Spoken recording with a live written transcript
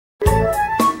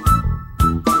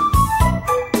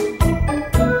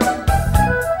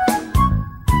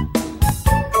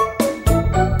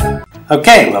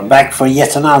Okay, we're back for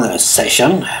yet another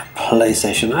session, play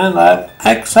session, and I'm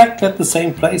exactly at the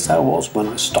same place I was when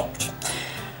I stopped.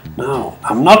 Now,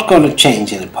 I'm not going to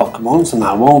change any Pokemons and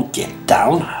I won't get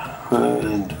down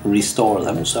and restore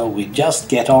them, so we just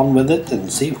get on with it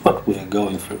and see what we're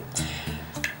going through.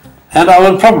 And I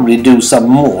will probably do some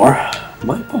more.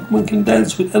 My Pokemon can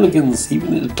dance with elegance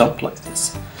even in a dump like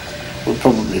this. We'll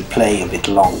probably play a bit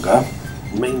longer,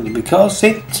 mainly because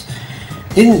it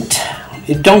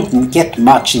don't get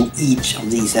much in each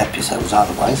of these episodes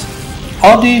otherwise.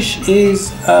 Oddish is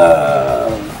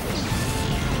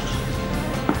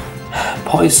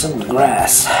poison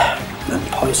grass, and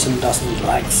poison doesn't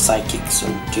like psychic, so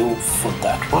go for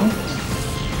that one.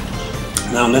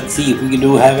 Now let's see if we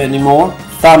do have any more.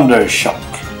 Thunder Shock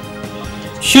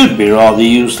should be rather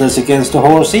useless against a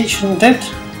horsey, shouldn't it?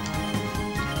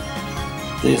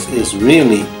 This is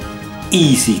really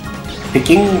easy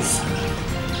pickings.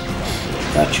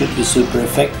 That should be super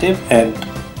effective, and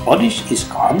Oddish is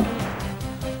gone.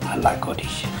 I like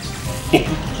Oddish.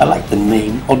 I like the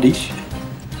name Oddish,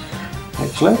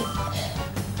 actually.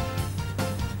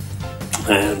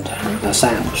 And a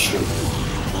sand shrew.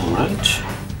 Alright.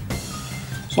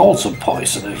 It's also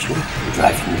poison, actually.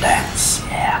 Dragon Dance,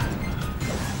 yeah.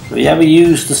 Have you ever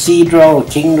used the Seadra or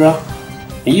Kingdra?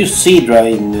 I used Seadra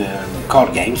in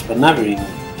card games, but never in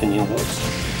any others.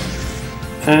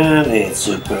 And it's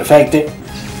super effective.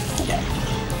 Yeah.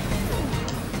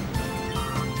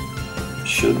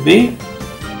 Should be.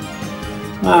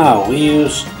 Now we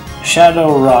use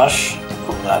Shadow Rush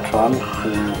on that one.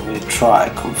 And we try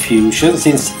Confusion,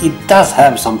 since it does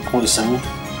have some poison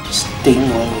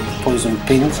sting or poison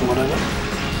pins or whatever.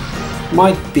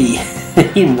 Might be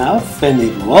enough, and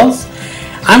it was.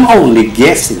 I'm only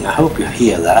guessing, I hope you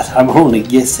hear that. I'm only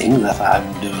guessing that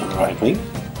I'm doing the right thing.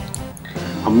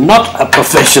 I'm not a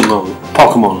professional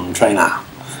Pokemon trainer.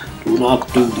 Do not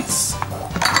do this.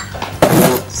 Do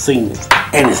not think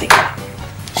anything.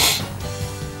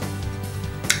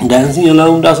 Dancing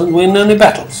alone doesn't win any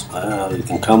battles. Well, you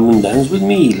can come and dance with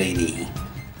me, lady.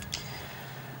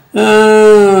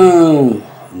 I'm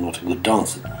not a good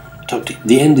dancer.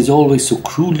 The end is always so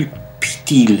cruelly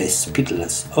pitiless.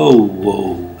 Oh,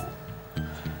 whoa.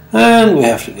 And we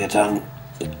have to get down.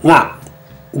 Now,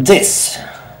 this.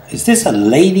 Is this a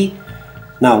lady?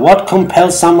 Now, what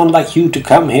compels someone like you to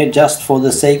come here just for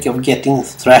the sake of getting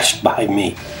thrashed by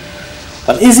me?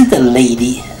 But is it a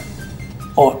lady?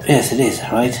 Or, yes, it is,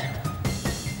 right?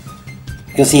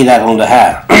 You can see that on the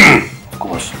hair. Of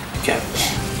course. Okay.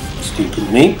 Stupid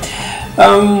me.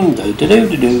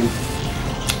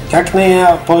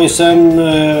 Cacnea, poison.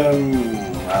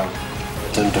 Well,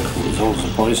 Tentacle is also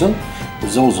poison.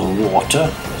 There's also water,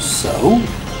 so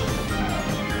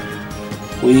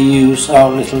we use our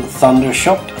little Thunder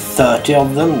Shock, 30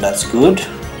 of them, that's good.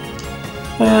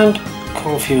 And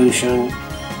Confusion,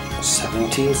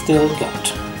 17 still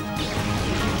got.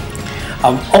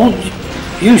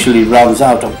 Usually runs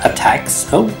out of attacks.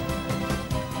 Oh,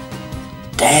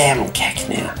 damn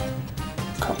Cacnea.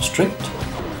 Constrict.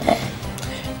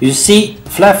 You see,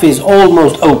 Fluffy is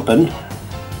almost open.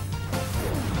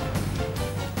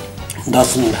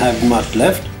 Doesn't have much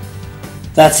left.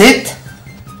 That's it.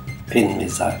 Pin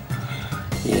missile.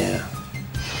 Yeah.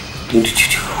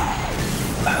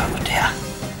 Oh dear.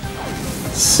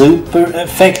 Super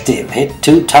effective. Hit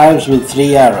 2 times with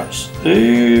 3 arrows.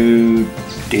 Oh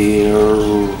dear.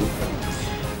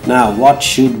 Now what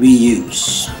should we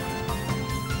use?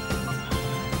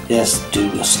 Just do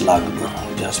a Slugma,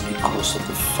 just because of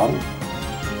the fun.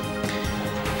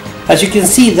 As you can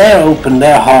see, they're open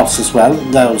their hearts as well,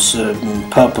 those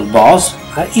purple bars.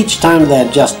 Each time they're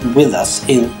just with us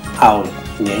in our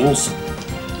games,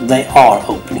 they are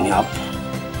opening up.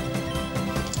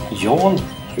 Yawn,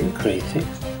 you're crazy.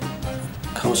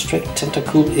 Constrict,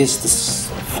 Tentacool is the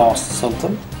fastest of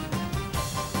them.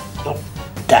 Not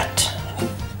that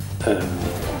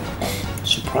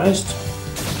surprised.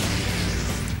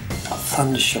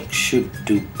 Thunder Shock should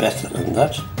do better than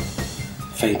that.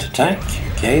 Faint attack.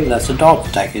 Okay, that's a dark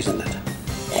attack, isn't it?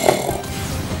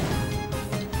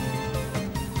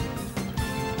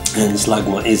 And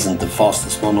Slugma isn't the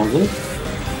fastest one of them,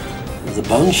 the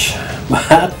bunch,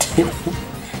 but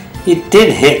it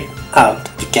did hit out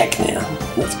the Cacnea.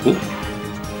 That's good.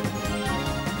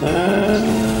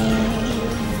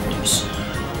 Oops.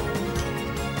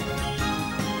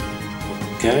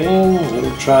 Okay,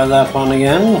 we'll try that one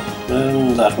again,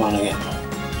 and that one again.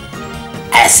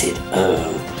 Acid.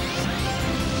 Oh,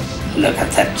 look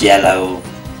at that yellow.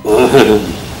 Oh,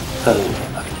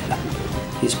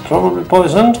 he's probably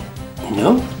poisoned.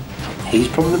 No, he's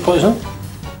probably poisoned.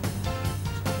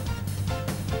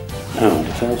 Oh,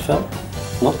 defense fell.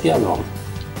 not the other one.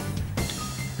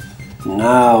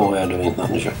 Now we are doing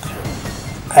Thundershock.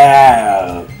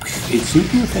 Ah, it's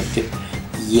super effective.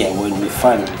 Yeah, when we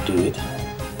finally do it.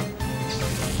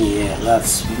 Yeah,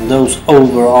 that's those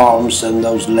overarms and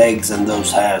those legs and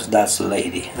those hairs. That's a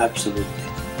lady, absolutely.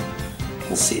 You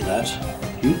can see that.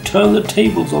 You turn the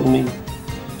tables on me.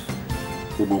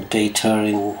 Wouldn't date her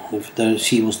if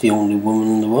she was the only woman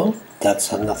in the world. That's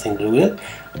had nothing to do with it.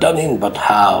 Done in, but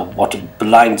how? What a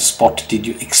blind spot did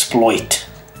you exploit?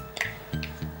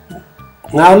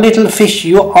 Now, little fish,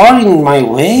 you are in my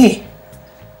way.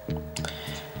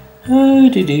 Oh,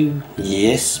 do.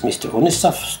 Yes, Mr.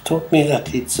 Onistaf taught me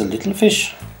that it's a little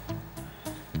fish.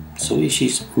 So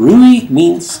she's Rui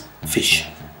means fish.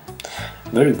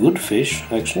 Very good fish,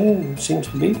 actually, it seems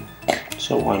to be.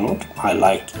 So why not? I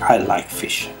like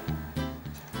fish.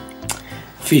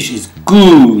 Fish is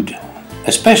good.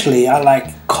 Especially I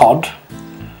like cod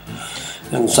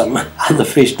and some other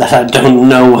fish that I don't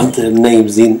know what their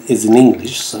names is in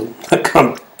English, so I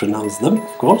can't pronounce them,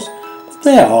 of course. But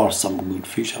there are some good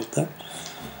fish out there.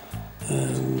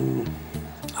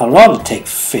 I'd rather take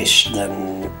fish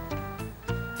than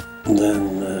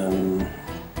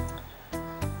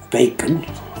bacon,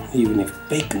 even if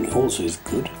bacon also is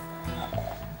good.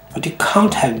 But you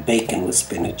can't have bacon with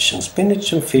spinach, and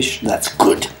spinach and fish, that's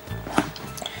good.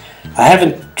 I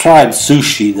haven't tried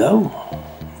sushi though.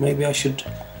 Maybe I should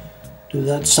do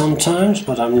that sometimes,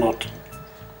 but I'm not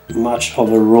much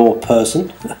of a raw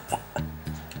person.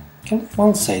 Can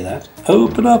one say that?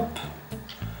 Open up.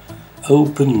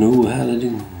 Open, no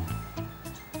Aladdin.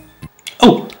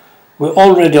 Oh, we're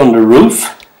already on the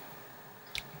roof.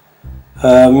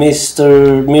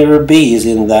 Mr. Mirror B is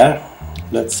in there.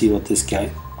 Let's see what this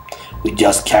guy... We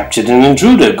just captured an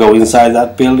intruder. Go inside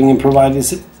that building and provide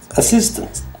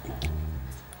assistance.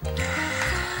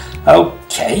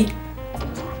 Okay.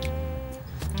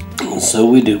 And so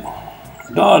we do.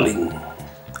 Darling,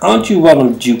 aren't you one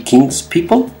of Duke King's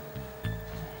people?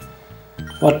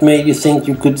 What made you think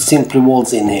you could simply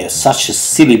waltz in here? Such a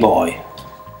silly boy.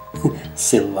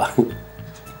 Silva.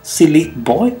 Silly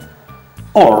boy?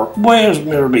 Or, where's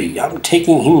Mirby? I'm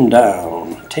taking him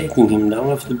down. Taking him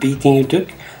down after the beating you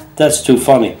took? That's too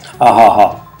funny. Ah ha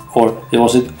ha. Or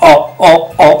was it,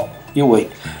 oh. You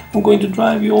wait. I'm going to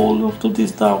drive you all off to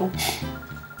this town.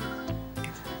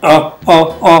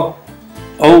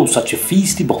 Oh, such a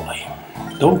feisty boy.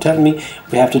 Don't tell me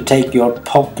we have to take your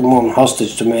Pokemon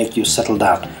hostage to make you settle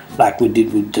down, like we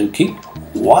did with Dookie.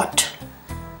 What?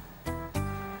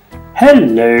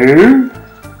 Hello?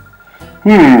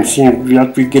 Seems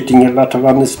that we're getting a lot of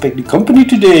unexpected company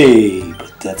today,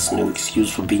 but that's no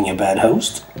excuse for being a bad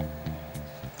host.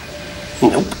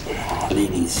 Nope.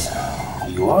 Ladies,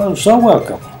 you are so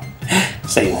welcome.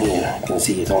 Same here, you can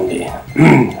see it on the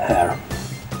hair.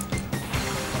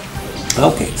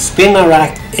 Okay,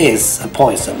 Spinarak is a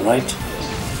poison, right?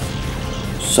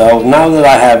 So now that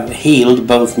I have healed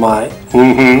both my...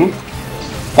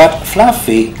 But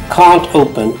Fluffy can't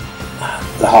open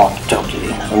the heart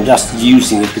totally. I'm just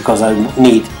using it because I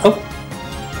need... Oh!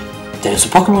 There's a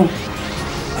Pokemon!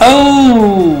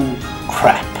 Oh!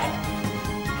 Crap!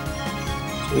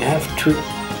 So we have to...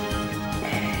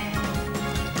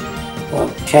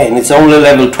 Okay, and it's only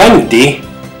level 20!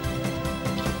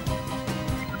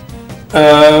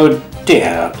 Oh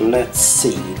dear, let's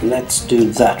see, let's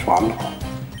do that one.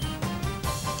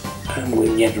 And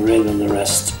we'll get rid of the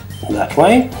rest that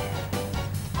way.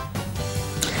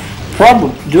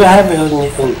 Probably, do I have any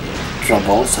Ultra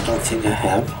Balls? I don't think I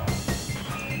have.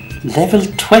 Level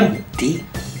 20?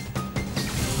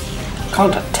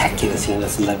 Can't attack anything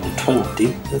that's level 20,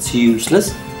 that's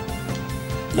useless.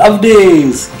 Love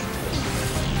days!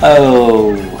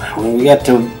 Oh, when we get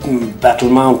to Battle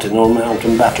Mountain or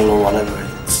Mountain Battle or whatever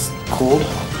it's called,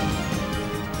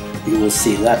 you will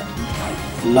see that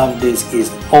Love Disc is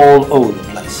all over the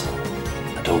place.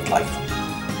 I don't like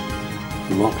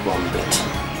them. Not one bit.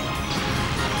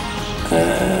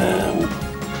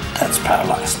 That's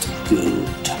paralyzed.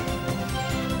 Good.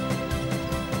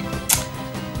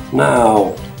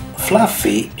 Now,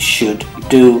 Fluffy should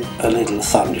do a little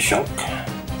Thundershock.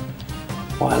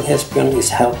 While Espeon is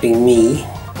helping me.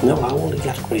 No, I only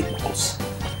got Great Balls.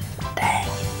 Dang.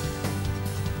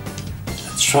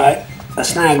 Let's try a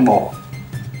Snag Ball.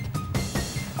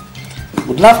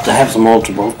 Would love to have some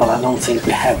Ultra Balls, but I don't think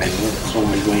we have any. It's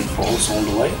only Great Balls all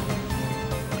the way.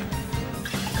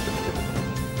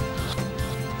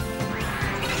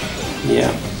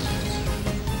 Yeah.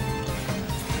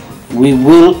 We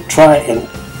will try and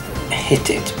hit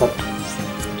it, but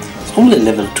it's only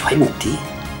level 20.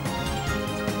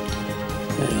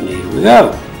 And here we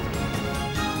go.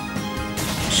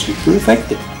 super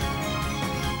effective.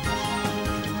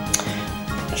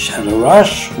 Shadow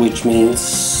Rush, which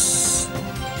means...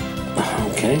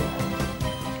 okay.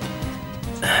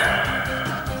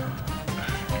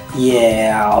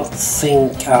 Yeah, I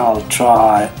think I'll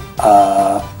try...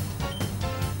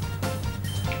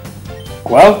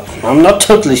 well, I'm not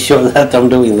totally sure that I'm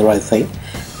doing the right thing.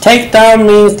 Takedown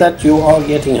means that you are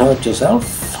getting hurt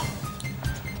yourself.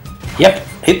 Yep,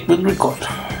 hit with recoil.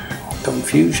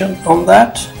 Confusion on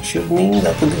that should mean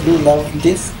that the little love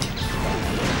disc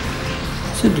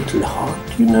is a little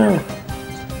hard, you know.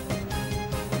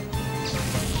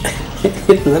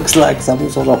 It looks like some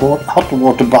sort of hot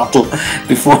water bottle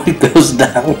before it goes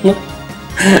down.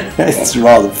 It's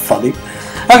rather funny.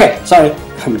 Okay, sorry,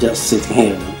 I'm just sitting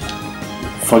here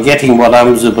forgetting what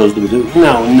I'm supposed to be doing.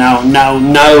 No, no, no,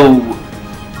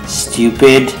 no!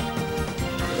 Stupid.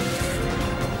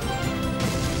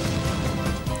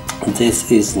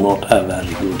 This is not a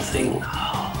very good thing.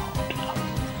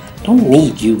 Don't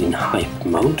need you in hype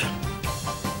mode.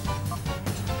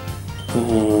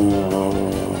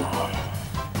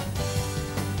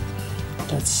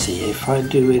 Let's see if I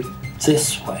do it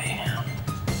this way.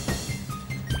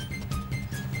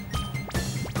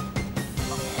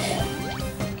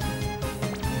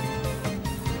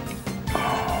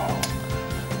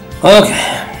 Okay.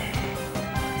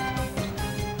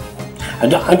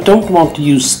 I don't want to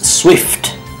use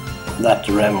Swift, that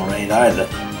Rem raid either.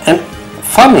 And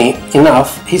funny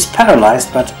enough, he's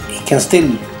paralyzed, but he can still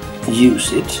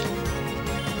use it.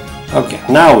 Okay,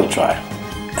 now we try.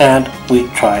 And we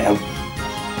try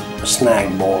a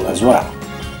snag ball as well.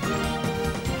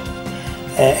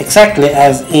 Exactly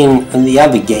as in the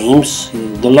other games,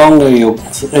 the longer you,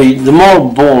 the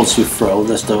more balls you throw,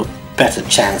 desto better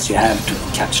chance you have to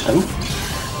catch them.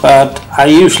 But I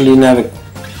usually never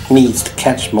needs to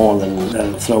catch more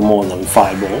than throw more than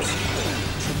 5 balls.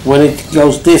 When it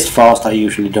goes this fast, I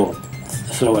usually don't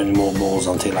throw any more balls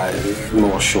until I'm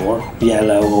more sure,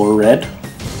 yellow or red.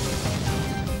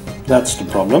 That's the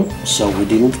problem. So we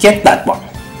didn't get that one.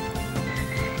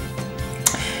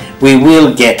 We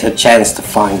will get a chance to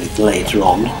find it later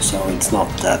on, so it's not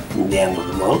that the end of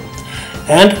the world.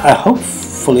 And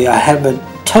hopefully I haven't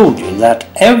told you that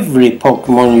every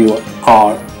Pokemon you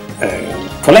are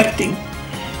collecting,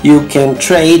 you can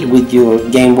trade with your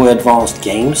Game Boy Advanced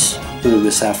games, Ruby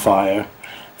Sapphire,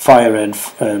 Fire Red,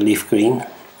 Leaf Green,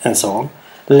 and so on,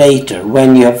 later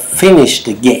when you have finished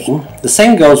the game. The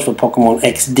same goes for Pokemon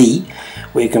XD,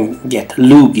 where you can get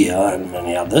Lugia and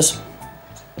many others.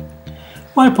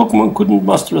 My Pokemon couldn't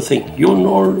master a thing. You're an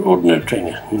ordinary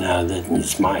trainer. Now then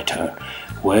it's my turn.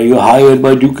 Were you hired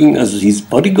by Duking as his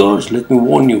bodyguards? Let me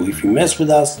warn you, if you mess with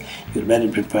us, you're better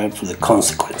prepared for the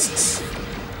consequences.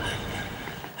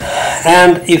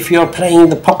 And if you're playing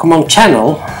the Pokemon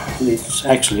channel, it's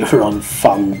actually a rather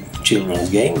fun children's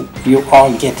game, you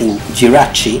are getting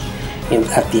Jirachi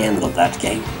at the end of that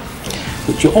game,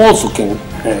 which you also can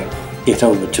get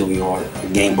over to your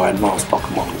Game Boy Advance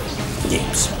Pokemon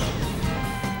games.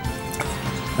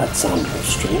 That sounded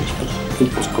strange, but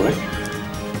it was correct.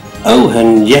 Oh,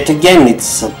 and yet again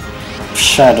it's a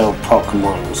shadow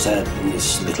Pokemon, said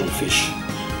Miss Little Fish.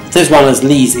 This one at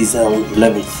least is on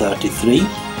level 33.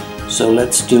 So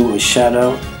let's do a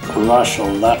Shadow Rush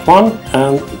on that one,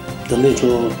 and the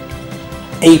little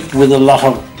ape with a lot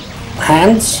of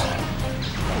hands.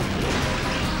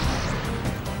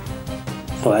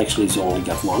 Oh, actually it's only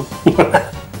got one.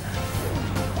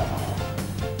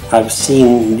 I've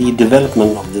seen the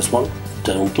development of this one,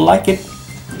 don't like it.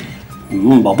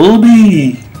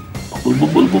 Bubblebee!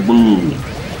 Bubble.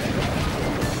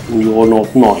 You're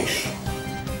not nice.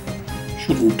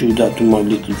 Shouldn't do that to my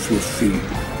little fluffy.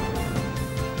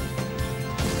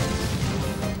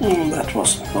 That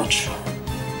wasn't much.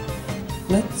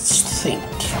 Let's think.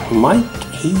 Might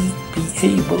he be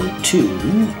able to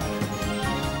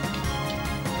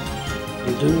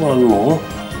do one more?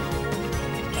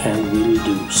 And we'll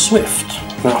do Swift.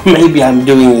 Now maybe I'm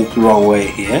doing it the wrong way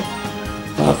here,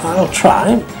 but I'll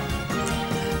try.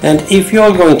 And if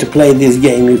you're going to play this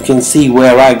game, you can see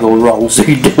where I go wrong, so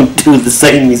you don't do the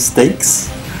same mistakes.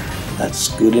 That's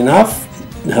good enough.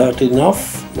 It hurt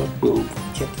enough, but we'll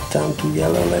get it down to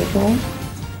yellow later on.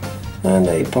 And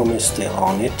Apom is still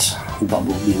on it.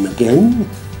 Bubble Beam again.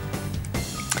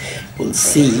 We'll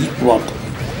see what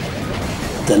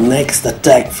the next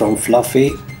attack from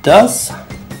Fluffy does.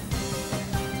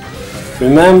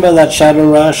 Remember that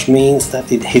Shadow Rush means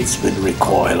that it hits with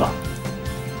recoil.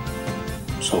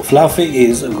 So Fluffy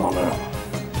is a goner.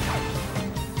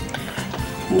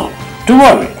 Not to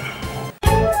worry.